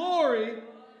of your glory,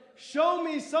 show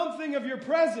me something of your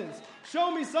presence.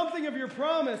 Show me something of your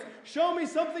promise. Show me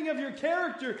something of your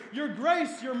character, your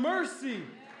grace, your mercy.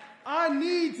 I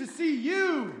need to see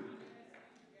you.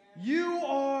 You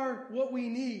are what we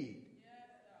need.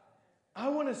 I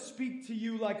want to speak to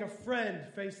you like a friend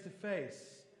face to face.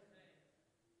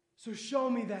 So show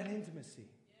me that intimacy.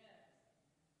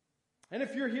 And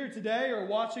if you're here today or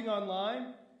watching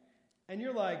online, and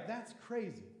you're like, that's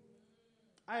crazy.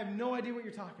 I have no idea what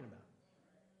you're talking about.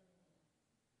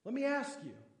 Let me ask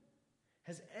you,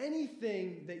 has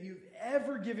anything that you've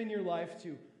ever given your life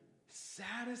to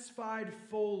satisfied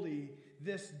fully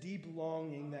this deep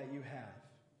longing that you have?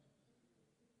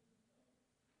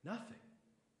 Nothing.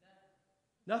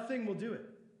 Nothing will do it.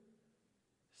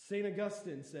 St.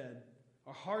 Augustine said,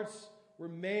 our hearts were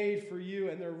made for you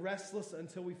and they're restless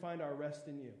until we find our rest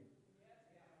in you.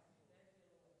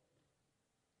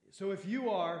 So if you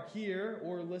are here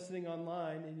or listening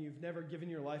online and you've never given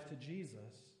your life to Jesus,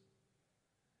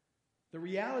 the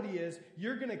reality is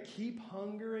you're going to keep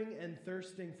hungering and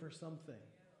thirsting for something.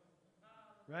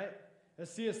 Right?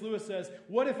 As C.S. Lewis says,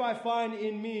 what if I find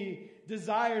in me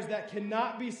desires that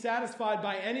cannot be satisfied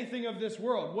by anything of this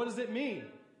world? What does it mean?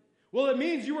 Well, it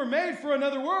means you were made for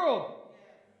another world.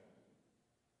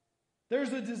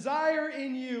 There's a desire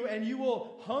in you and you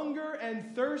will hunger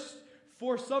and thirst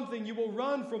for something. You will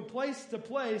run from place to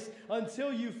place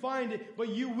until you find it, but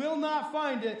you will not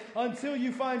find it until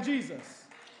you find Jesus.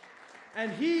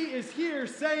 And He is here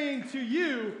saying to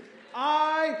you,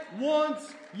 I want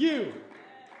you.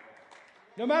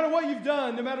 No matter what you've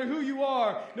done, no matter who you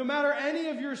are, no matter any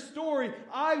of your story,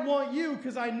 I want you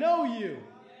because I know you.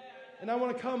 And I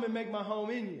want to come and make my home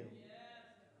in you.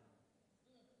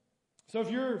 So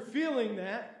if you're feeling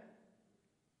that,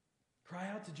 cry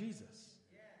out to Jesus.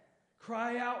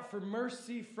 Cry out for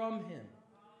mercy from Him.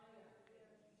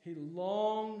 He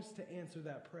longs to answer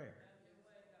that prayer.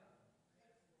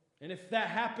 And if that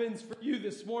happens for you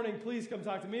this morning, please come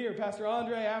talk to me or Pastor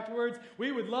Andre afterwards.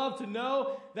 We would love to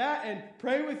know that and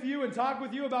pray with you and talk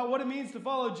with you about what it means to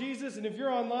follow Jesus. And if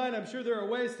you're online, I'm sure there are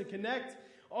ways to connect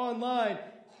online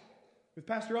with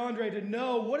Pastor Andre to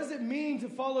know, what does it mean to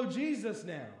follow Jesus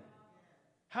now?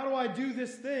 How do I do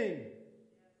this thing?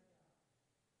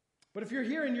 But if you're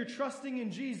here and you're trusting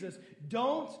in Jesus,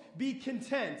 don't be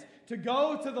content to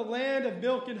go to the land of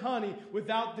milk and honey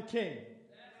without the King.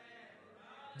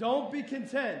 Don't be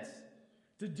content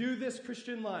to do this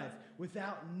Christian life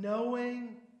without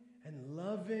knowing and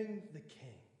loving the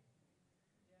King,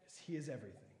 because He is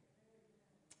everything.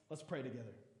 Let's pray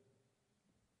together.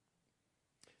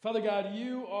 Father God,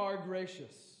 You are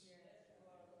gracious.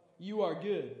 You are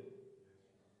good.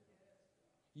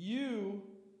 You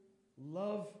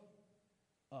love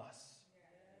us.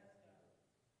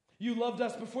 You loved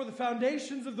us before the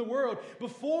foundations of the world.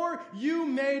 Before You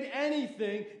made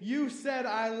anything, You said,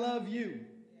 I love You.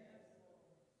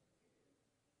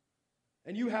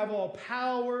 And You have all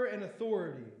power and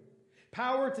authority.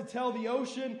 Power to tell the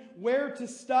ocean where to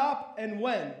stop and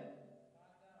when.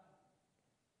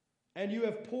 And You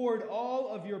have poured all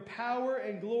of Your power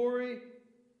and glory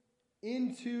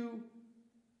into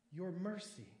Your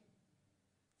mercy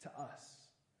to us.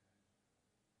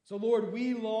 So, Lord,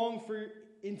 we long for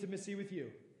intimacy with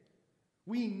You.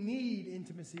 We need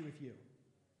intimacy with You.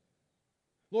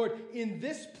 Lord, in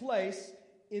this place,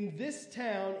 in this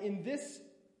town, in this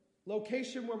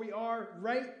location where we are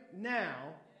right now,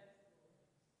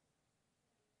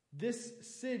 this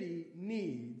city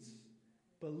needs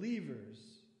believers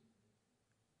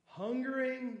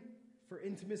hungering for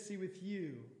intimacy with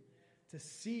You, to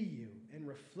see You and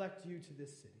reflect You to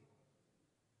this city.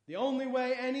 The only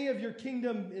way any of Your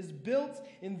kingdom is built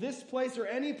in this place or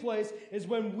any place is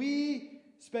when we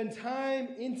spend time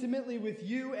intimately with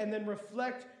You and then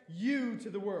reflect You to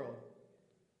the world.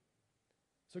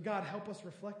 So God, help us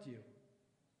reflect You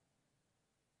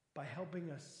by helping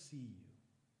us see You.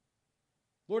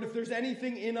 Lord, if there's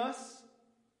anything in us,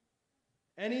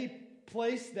 any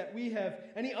place that we have,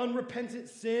 any unrepentant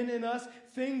sin in us,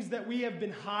 things that we have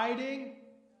been hiding,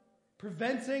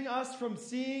 preventing us from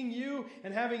seeing You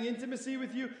and having intimacy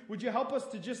with You, would You help us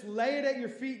to just lay it at Your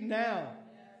feet now?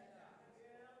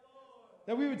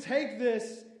 That we would take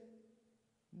this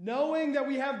knowing that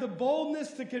we have the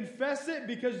boldness to confess it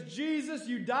because Jesus,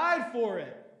 You died for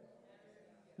it.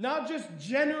 Not just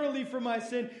generally for my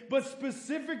sin, but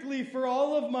specifically for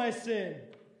all of my sin.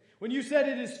 When You said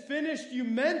it is finished, You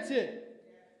meant it.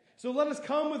 So let us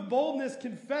come with boldness,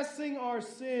 confessing our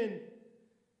sin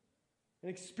and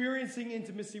experiencing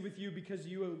intimacy with You because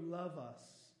You love us.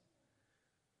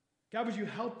 God, would You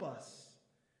help us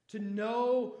to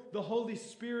know the Holy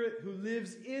Spirit who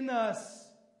lives in us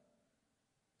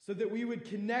so that we would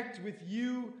connect with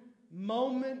You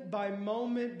moment by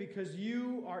moment because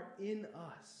You are in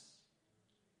us.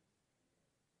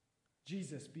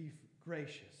 Jesus, be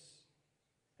gracious.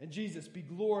 And Jesus, be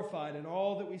glorified in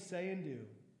all that we say and do. In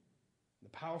the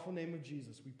powerful name of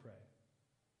Jesus, we pray.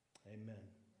 Amen.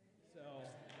 So,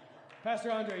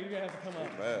 Pastor Andre, you're going to have to come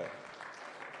up. Amen.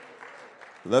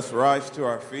 Let's rise to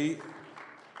our feet.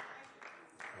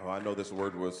 Oh, I know this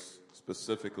word was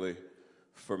specifically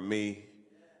for me.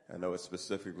 I know it's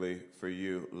specifically for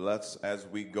you. Let's, as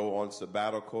we go on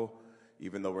sabbatical,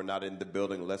 even though we're not in the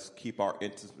building, let's keep our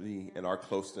intimacy and our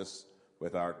closeness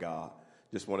with our God.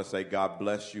 Just want to say, God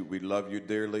bless you. We love you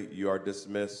dearly. You are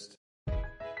dismissed.